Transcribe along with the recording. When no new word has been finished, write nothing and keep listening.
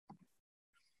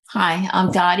Hi,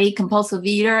 I'm Dottie, compulsive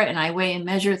eater, and I weigh and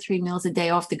measure 3 meals a day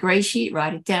off the gray sheet.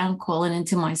 Write it down, call it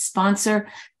into my sponsor.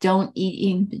 Don't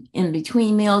eat in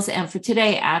between meals. And for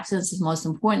today, abstinence is the most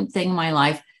important thing in my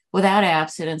life. Without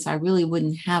abstinence, I really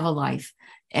wouldn't have a life.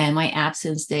 And my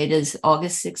abstinence date is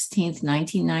August 16th,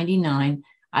 1999.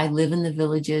 I live in the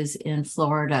Villages in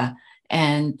Florida.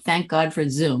 And thank God for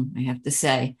Zoom, I have to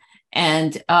say.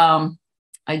 And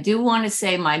I do want to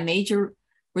say my major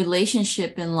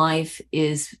relationship in life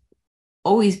is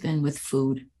always been with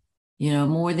food,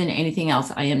 more than anything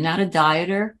else. I am not a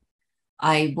dieter.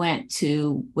 I went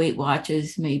to Weight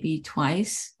Watchers maybe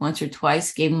once or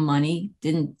twice, gave them money,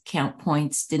 didn't count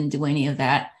points, didn't do any of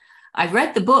that. I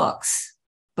read the books,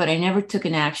 but I never took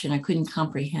an action. I couldn't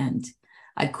comprehend.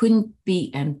 I couldn't be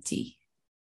empty.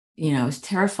 I was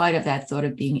terrified of that thought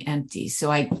of being empty. So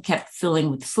I kept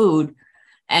filling with food.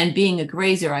 And being a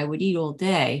grazer, I would eat all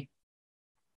day.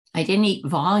 I didn't eat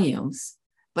volumes,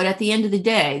 but at the end of the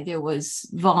day, there was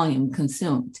volume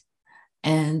consumed.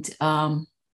 And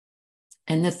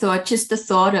the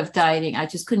thought of dieting, I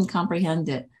just couldn't comprehend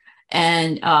it.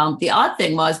 And the odd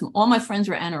thing was all my friends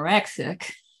were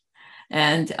anorexic.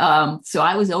 And so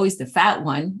I was always the fat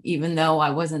one, even though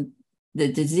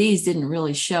the disease didn't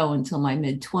really show until my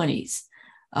mid-20s.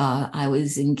 I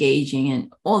was engaging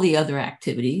in all the other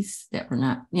activities that were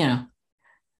not,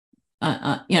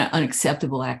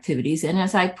 unacceptable activities. And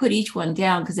as I put each one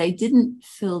down, because I didn't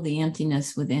fill the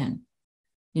emptiness within,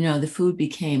 the food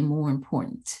became more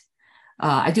important.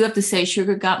 I do have to say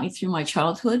sugar got me through my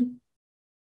childhood,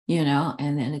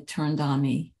 and then it turned on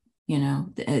me,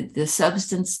 the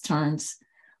substance turns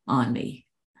on me.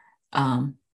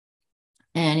 And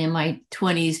in my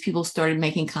 20s, people started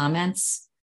making comments,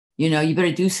 you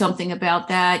better do something about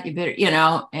that. You better,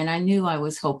 and I knew I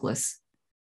was hopeless.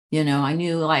 I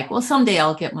knew well, someday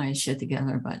I'll get my shit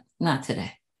together, but not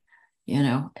today,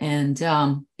 and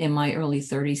in my early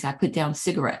 30s, I put down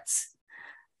cigarettes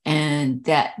and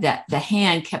that the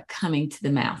hand kept coming to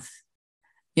the mouth,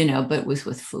 but it was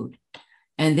with food.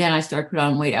 And then I started putting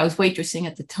on weight. I was waitressing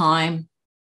at the time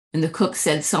and the cook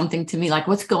said something to me like,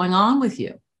 what's going on with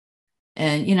you?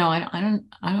 And, I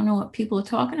don't know what people are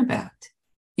talking about.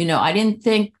 I didn't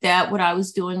think that what I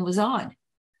was doing was odd.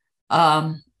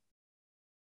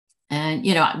 And,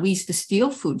 we used to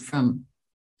steal food from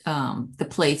the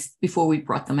place before we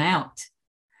brought them out.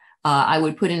 I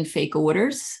would put in fake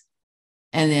orders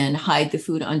and then hide the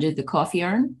food under the coffee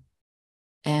urn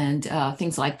and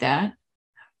things like that.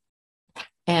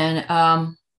 And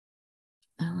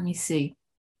let me see.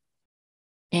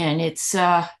 And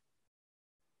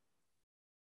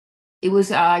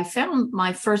I found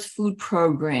my first food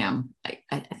program.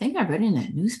 I think I read it in a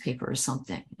newspaper or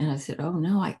something. And I said, oh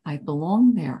no, I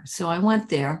belong there. So I went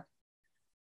there,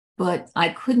 but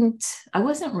I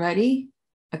wasn't ready.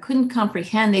 I couldn't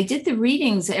comprehend. They did the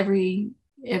readings every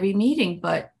meeting,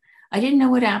 but I didn't know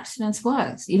what abstinence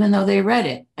was, even though they read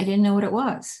it. I didn't know what it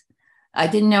was. I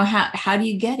didn't know how do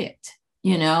you get it?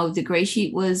 The gray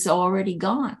sheet was already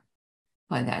gone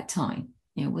by that time.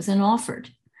 It wasn't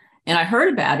offered. And I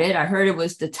heard about it. I heard it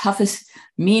was the toughest,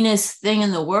 meanest thing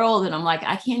in the world. And I'm like,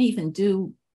 I can't even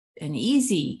do an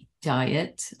easy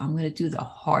diet. I'm going to do the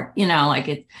hard,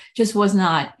 it just was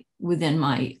not within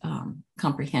my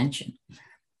comprehension.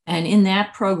 And in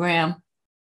that program,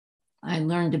 I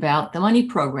learned about the money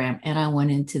program and I went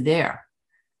into there.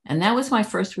 And that was my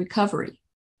first recovery.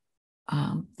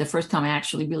 The first time I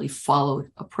actually really followed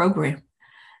a program.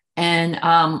 And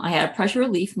I had a pressure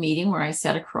relief meeting where I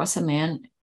sat across a man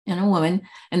and a woman,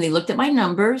 and they looked at my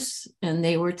numbers and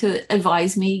they were to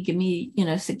advise me, give me,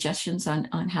 suggestions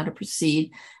on how to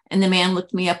proceed. And the man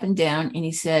looked me up and down and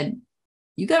he said,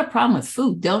 you got a problem with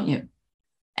food, don't you?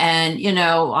 And,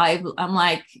 I'm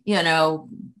like, yeah,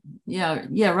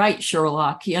 right,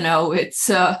 Sherlock, it's,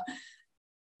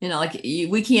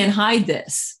 we can't hide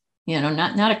this,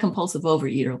 not a compulsive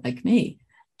overeater like me.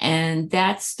 And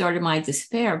that started my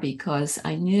despair because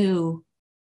I knew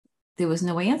there was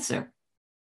no answer.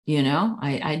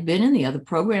 I'd been in the other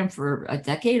program for a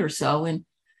decade or so. And,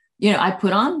 I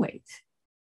put on weight,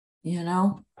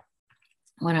 when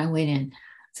I went in,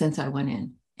 since I went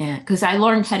in. And because I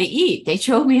learned how to eat. They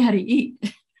showed me how to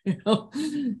eat,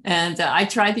 And I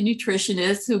tried the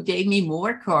nutritionist who gave me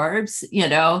more carbs,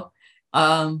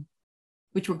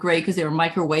 which were great because they were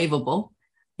microwavable.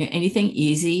 Anything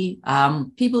easy.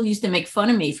 People used to make fun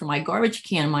of me for my garbage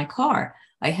can in my car.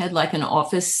 I had like an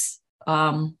office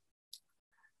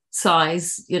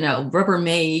size,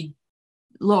 Rubbermaid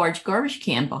large garbage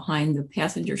can behind the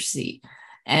passenger seat.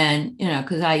 And,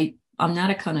 because I'm not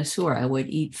a connoisseur, I would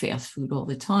eat fast food all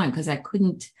the time because I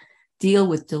couldn't deal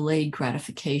with delayed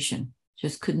gratification.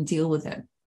 just couldn't deal with it.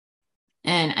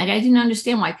 And I didn't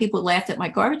understand why people laughed at my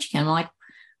garbage can. I'm like,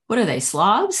 what are they,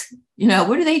 slobs?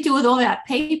 What do they do with all that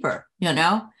paper,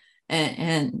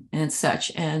 and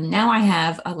such. And now I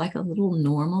have like a little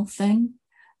normal thing,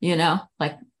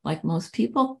 like most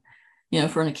people,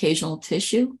 for an occasional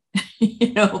tissue,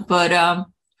 but,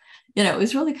 it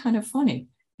was really kind of funny.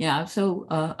 I'm so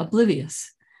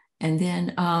oblivious. And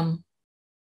then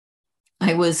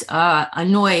I was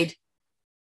annoyed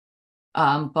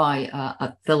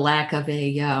by the lack of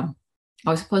I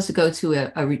was supposed to go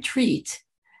to a retreat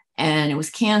and it was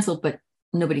canceled, but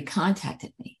nobody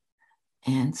contacted me.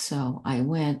 And so I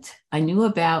knew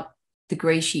about the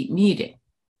Gray Sheet meeting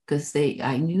because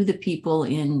I knew the people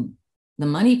in the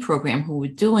money program who were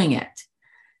doing it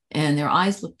and their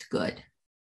eyes looked good,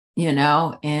 and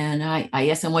I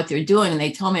asked them what they're doing and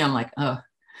they told me, I'm like, oh,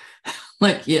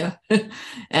 like, yeah.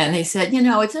 And they said,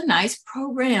 it's a nice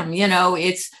program,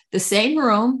 it's the same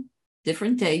room,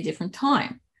 different day, different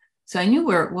time. So I knew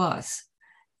where it was.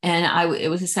 And it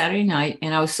was a Saturday night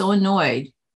and I was so annoyed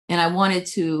and I wanted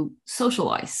to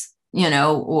socialize,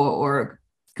 or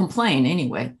complain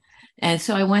anyway. And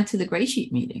so I went to the Gray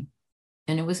Sheet meeting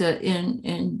and it was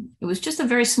it was just a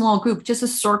very small group, just a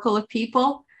circle of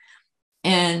people.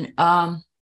 And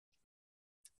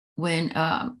when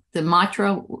the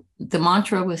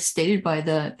mantra was stated by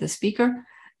the speaker,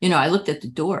 I looked at the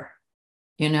door,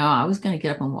 I was going to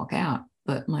get up and walk out,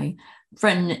 but my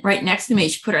friend right next to me,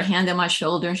 she put her hand on my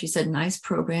shoulder and she said, nice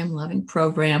program, loving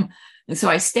program. And so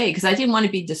I stayed because I didn't want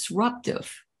to be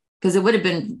disruptive because it would have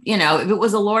been, if it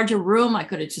was a larger room, I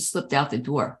could have just slipped out the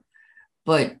door.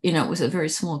 But, it was a very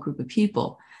small group of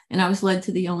people and I was led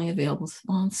to the only available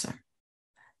sponsor.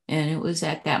 And it was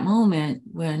at that moment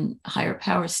when higher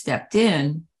power stepped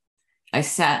in, I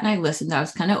sat and I listened. I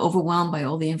was kind of overwhelmed by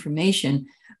all the information,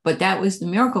 but that was the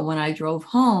miracle. When I drove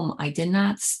home, I did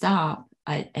not stop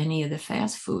at any of the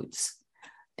fast foods.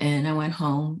 And I went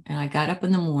home and I got up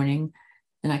in the morning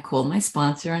and I called my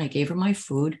sponsor and I gave her my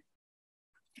food.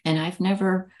 And I've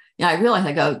never, I realized,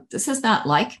 I go, this is not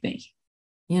like me.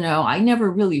 I never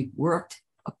really worked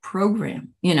a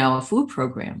program, a food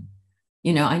program.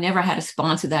 I never had a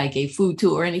sponsor that I gave food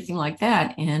to or anything like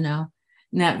that. And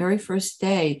that very first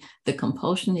day, the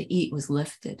compulsion to eat was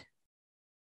lifted,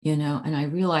 and I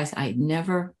realized I'd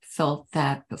never felt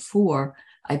that before.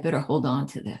 I better hold on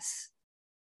to this,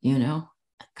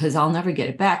 because I'll never get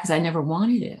it back because I never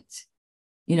wanted it.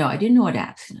 I didn't know what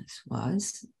abstinence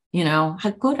was,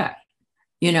 how could I?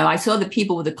 I saw the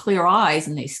people with the clear eyes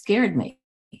and they scared me.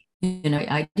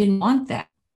 I didn't want that.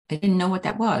 I didn't know what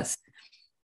that was.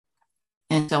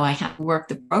 And so I had to work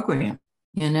the program,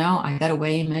 I got to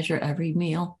weigh and measure every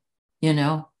meal,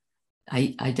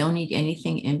 I don't eat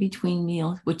anything in between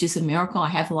meals, which is a miracle. I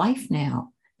have life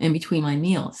now in between my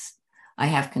meals. I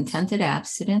have contented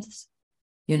abstinence.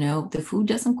 The food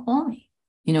doesn't call me.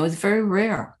 It's very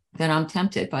rare that I'm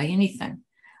tempted by anything.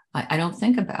 I don't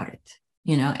think about it,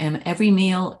 and every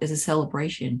meal is a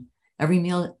celebration. Every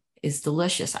meal is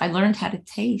delicious. I learned how to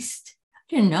taste.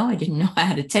 I didn't know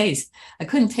how to taste. I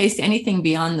couldn't taste anything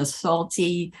beyond the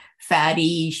salty,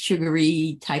 fatty,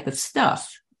 sugary type of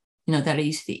stuff, that I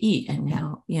used to eat. And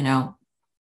now,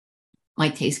 my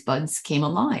taste buds came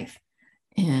alive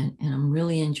and I'm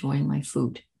really enjoying my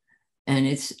food. And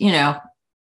it's, and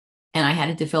I had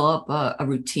to develop a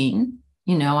routine.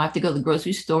 I have to go to the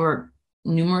grocery store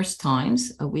numerous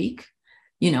times a week,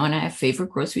 and I have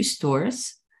favorite grocery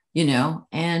stores.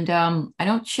 And I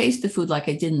don't chase the food like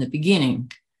I did in the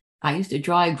beginning. I used to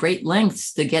drive great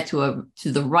lengths to get to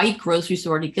the right grocery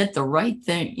store to get the right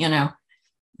thing, and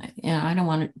I don't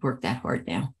want to work that hard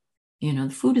now. The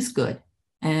food is good.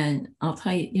 And I'll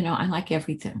tell you, I like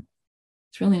everything.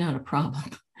 It's really not a problem.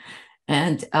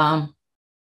 And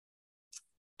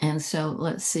so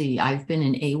let's see, I've been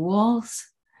in AWOLs.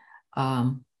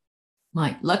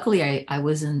 Luckily I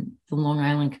was in the Long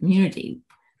Island community.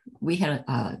 We had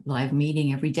a live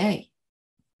meeting every day,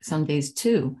 some days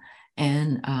too.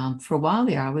 And for a while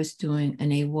there, I was doing an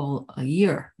AWOL a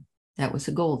year. That was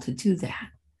a goal, to do that.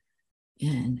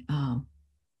 And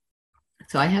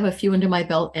so I have a few under my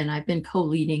belt and I've been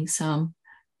co-leading some,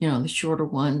 the shorter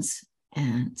ones.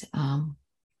 And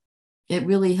it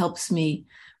really helps me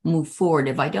move forward.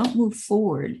 If I don't move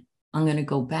forward, I'm going to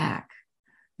go back.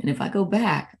 And if I go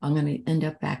back, I'm going to end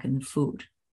up back in the food.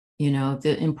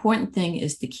 The important thing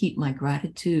is to keep my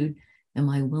gratitude and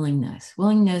my willingness.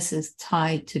 Willingness is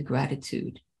tied to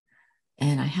gratitude.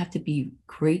 And I have to be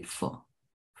grateful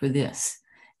for this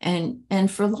and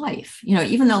for life.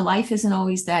 Even though life isn't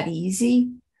always that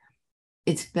easy,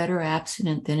 it's better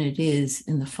abstinent than it is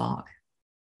in the fog.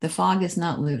 The fog is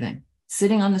not living.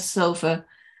 Sitting on the sofa,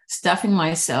 stuffing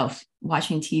myself,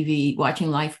 watching TV, watching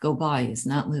life go by is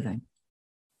not living.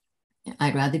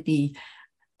 I'd rather be,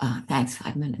 thanks,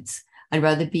 5 minutes. I'd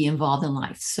rather be involved in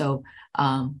life. So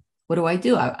what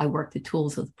do? I work the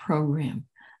tools of the program.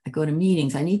 I go to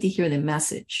meetings. I need to hear the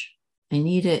message. I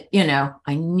need it,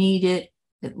 I need it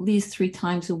at least 3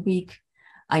 times a week.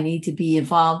 I need to be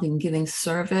involved in giving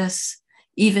service.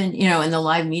 Even, in the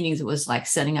live meetings, it was like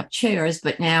setting up chairs.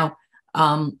 But now,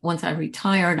 once I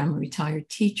retired, I'm a retired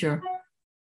teacher.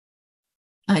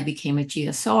 I became a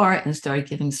GSR and started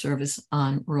giving service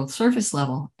on world service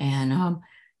level. And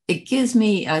it gives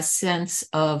me a sense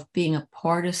of being a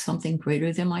part of something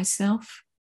greater than myself,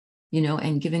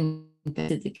 and giving back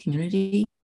to the community,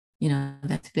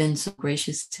 that's been so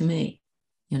gracious to me,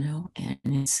 and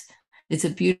it's a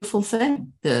beautiful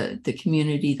thing, the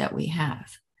community that we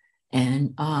have.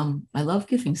 And I love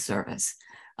giving service.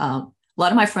 A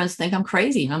lot of my friends think I'm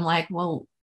crazy. And I'm like, well,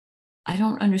 I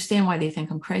don't understand why they think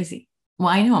I'm crazy. Well,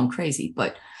 I know I'm crazy,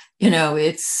 but,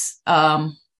 it's,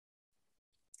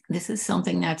 this is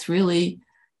something that's really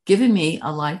given me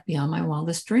a life beyond my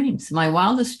wildest dreams. My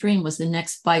wildest dream was the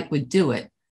next bite would do it,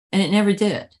 and it never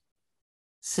did.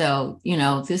 So,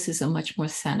 this is a much more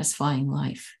satisfying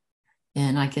life,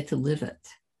 and I get to live it.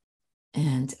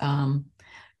 And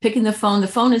picking the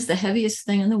phone is the heaviest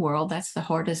thing in the world. That's the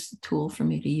hardest tool for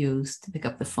me to use, to pick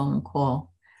up the phone and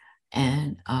call.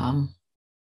 And,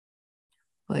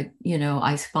 but,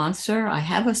 I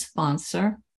have a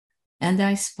sponsor, and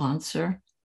I sponsor,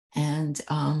 and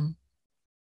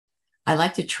I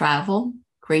like to travel.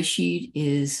 Gray Sheet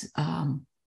is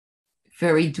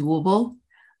very doable.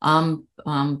 I'm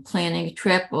planning a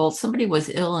trip. Well, somebody was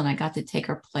ill and I got to take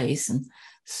her place. And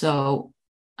so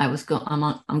I'm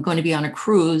going to be on a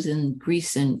cruise in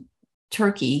Greece and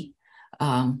Turkey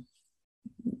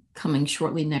coming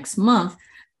shortly next month.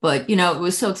 But, it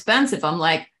was so expensive. I'm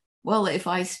like, well, if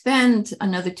I spend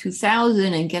another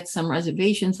 $2,000 and get some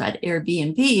reservations at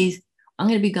Airbnbs, I'm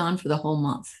going to be gone for the whole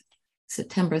month,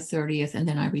 September 30th, and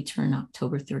then I return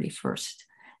October 31st.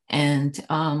 And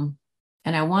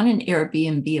I want an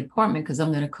Airbnb apartment because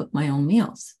I'm going to cook my own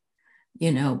meals.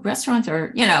 Restaurants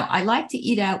are, I like to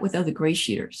eat out with other gray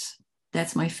sheeters.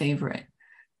 That's my favorite.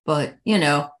 But,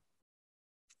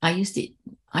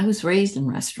 I was raised in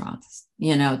restaurants.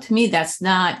 To me, that's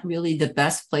not really the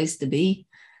best place to be.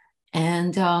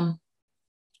 And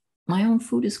my own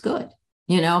food is good.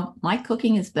 My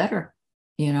cooking is better.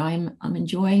 I'm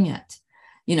enjoying it.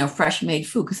 Fresh made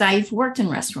food, because I've worked in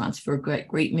restaurants for a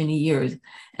great many years.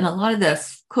 And a lot of the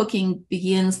cooking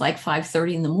begins like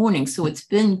 5:30 in the morning. So it's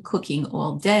been cooking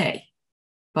all day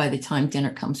by the time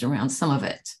dinner comes around, some of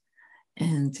it.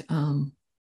 And, and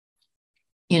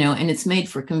it's made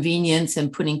for convenience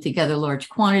and putting together large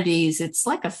quantities. It's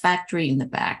like a factory in the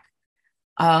back.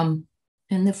 And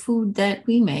the food that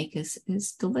we make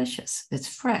is delicious. It's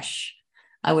fresh.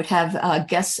 I would have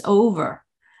guests over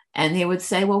and they would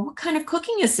say, well, what kind of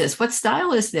cooking is this? What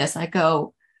style is this? I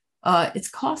go, it's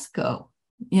Costco.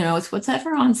 It's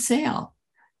whatever on sale,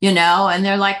 and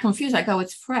they're like confused. I go,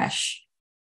 it's fresh.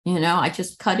 I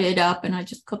just cut it up and I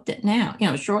just cooked it now,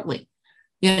 shortly.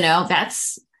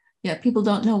 People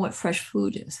don't know what fresh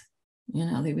food is.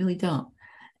 They really don't.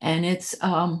 And it's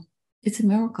a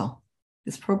miracle.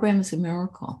 This program is a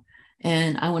miracle.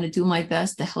 And I want to do my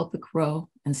best to help it grow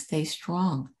and stay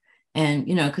strong. And,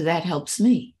 because that helps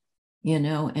me,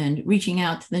 and reaching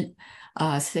out to the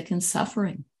sick and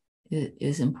suffering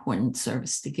is important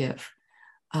service to give.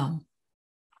 I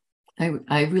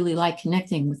really like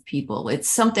connecting with people. It's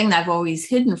something that I've always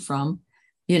hidden from,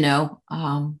 people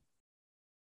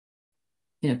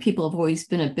have always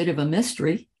been a bit of a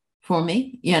mystery for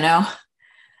me,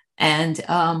 and,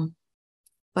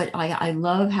 but I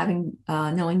love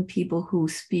knowing people who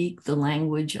speak the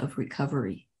language of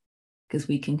recovery, because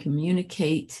we can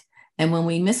communicate. And when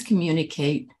we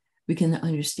miscommunicate, we can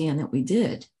understand that we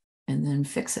did and then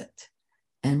fix it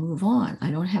and move on.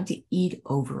 I don't have to eat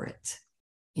over it.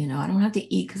 I don't have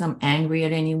to eat because I'm angry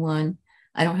at anyone.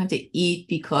 I don't have to eat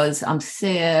because I'm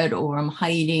sad or I'm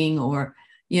hiding or,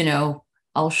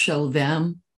 I'll show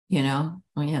them, oh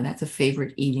yeah, that's a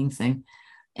favorite eating thing.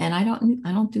 And I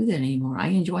don't do that anymore. I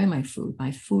enjoy my food. My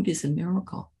food is a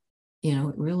miracle.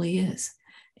 It really is.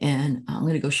 And I'm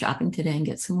going to go shopping today and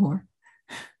get some more.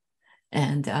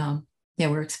 And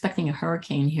we're expecting a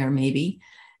hurricane here maybe.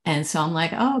 And so I'm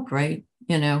like, oh, great,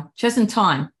 just in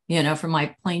time, for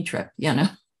my plane trip,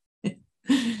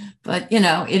 But,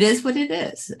 it is what it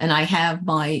is. And I have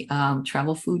my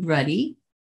travel food ready.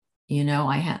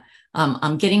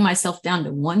 I'm getting myself down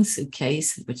to one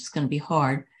suitcase, which is going to be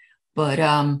hard. But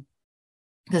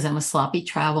because I'm a sloppy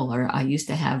traveler, I used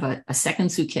to have a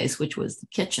second suitcase, which was the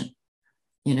kitchen,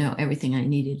 you know, everything I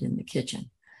needed in the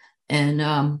kitchen. And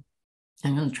I'm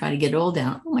going to try to get it all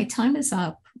down. Oh, my time is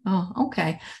up. Oh,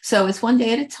 okay. So it's one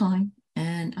day at a time.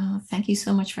 And thank you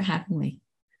so much for having me.